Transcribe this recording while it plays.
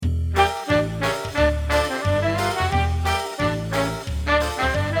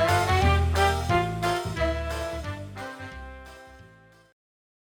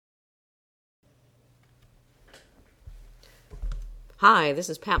Hi, this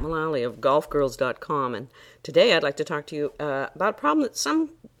is Pat Mullally of GolfGirls.com, and today I'd like to talk to you about a problem that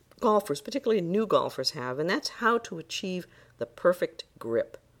some golfers, particularly new golfers, have, and that's how to achieve the perfect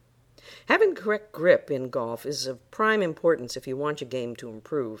grip. Having correct grip in golf is of prime importance if you want your game to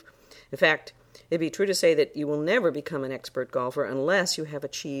improve. In fact, it'd be true to say that you will never become an expert golfer unless you have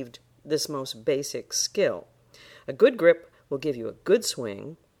achieved this most basic skill. A good grip will give you a good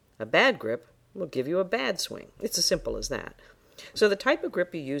swing. A bad grip will give you a bad swing. It's as simple as that. So the type of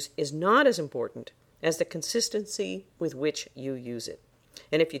grip you use is not as important as the consistency with which you use it.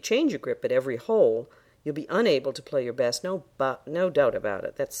 And if you change your grip at every hole, you'll be unable to play your best, no doubt about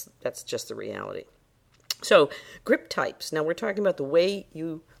it. That's just the reality. So grip types. Now we're talking about the way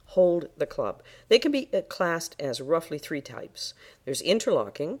you hold the club. They can be classed as roughly three types. There's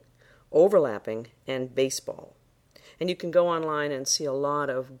interlocking, overlapping, and baseball. And you can go online and see a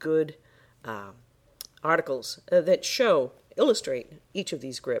lot of good articles that illustrate each of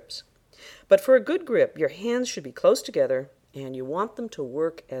these grips. But for a good grip, your hands should be close together and you want them to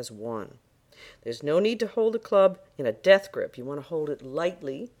work as one. There's no need to hold the club in a death grip. You want to hold it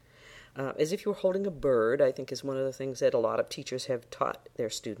lightly, as if you were holding a bird, I think is one of the things that a lot of teachers have taught their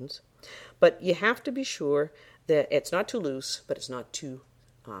students. But you have to be sure that it's not too loose, but it's not too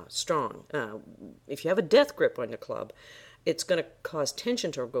strong. If you have a death grip on your club, it's going to cause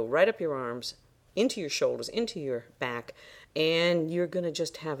tension to go right up your arms, into your shoulders, into your back, and you're going to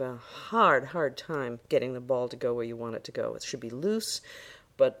just have a hard time getting the ball to go where you want it to go. It should be loose,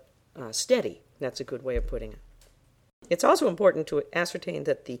 but steady. That's a good way of putting it. It's also important to ascertain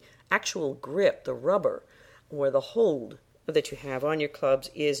that the actual grip, the rubber, or the hold that you have on your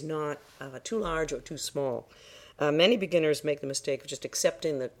clubs is not too large or too small. Many beginners make the mistake of just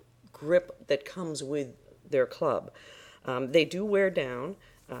accepting the grip that comes with their club. They do wear down.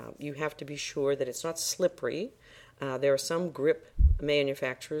 You have to be sure that it's not slippery. There are some grip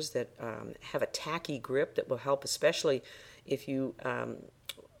manufacturers that have a tacky grip that will help, especially if you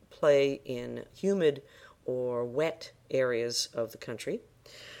play in humid or wet areas of the country.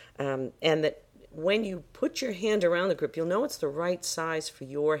 And that when you put your hand around the grip, you'll know it's the right size for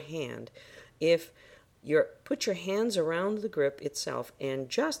your hand. If you put your hands around the grip itself and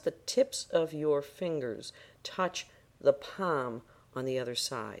just the tips of your fingers touch the palm on the other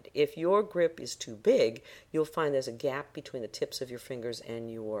side. If your grip is too big, you'll find there's a gap between the tips of your fingers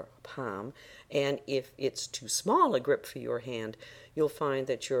and your palm. And if it's too small a grip for your hand, you'll find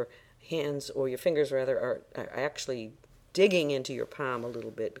that your hands, or your fingers rather, are actually digging into your palm a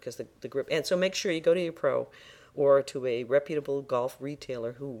little bit because the grip. And so make sure you go to your pro or to a reputable golf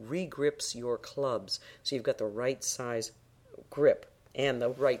retailer who re-grips your clubs so you've got the right size grip and the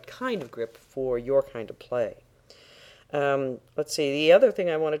right kind of grip for your kind of play. Let's see, the other thing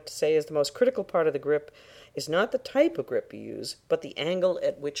I wanted to say is the most critical part of the grip is not the type of grip you use, but the angle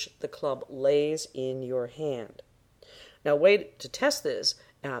at which the club lays in your hand. Now, a way to test this,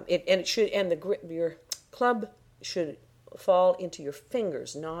 your club should fall into your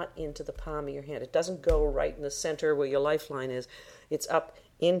fingers, not into the palm of your hand. It doesn't go right in the center where your lifeline is. It's up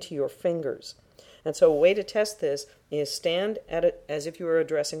into your fingers. And so a way to test this is stand at it as if you were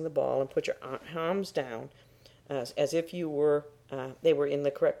addressing the ball and put your arms down as if they were in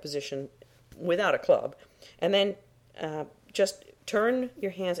the correct position without a club. And then just turn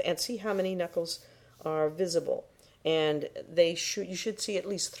your hands and see how many knuckles are visible. And you should see at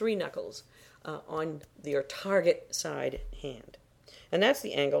least 3 knuckles on your target side hand. And that's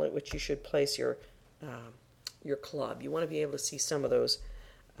the angle at which you should place your club. You want to be able to see some of those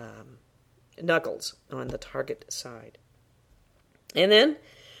knuckles on the target side. And then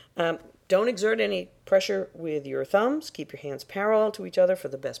don't exert any pressure with your thumbs. Keep your hands parallel to each other for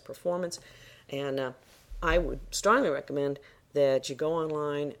the best performance. And I would strongly recommend that you go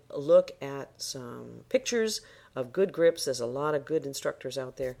online, look at some pictures of good grips. There's a lot of good instructors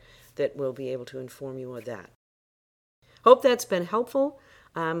out there that will be able to inform you of that. Hope that's been helpful.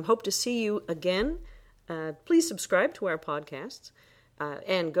 Hope to see you again. Please subscribe to our podcasts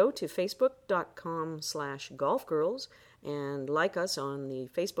and go to facebook.com/golfgirls and like us on the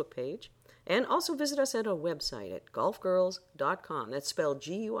Facebook page. And also visit us at our website at golfgirls.com. That's spelled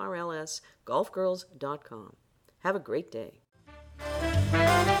GURLS, golfgirls.com. Have a great day.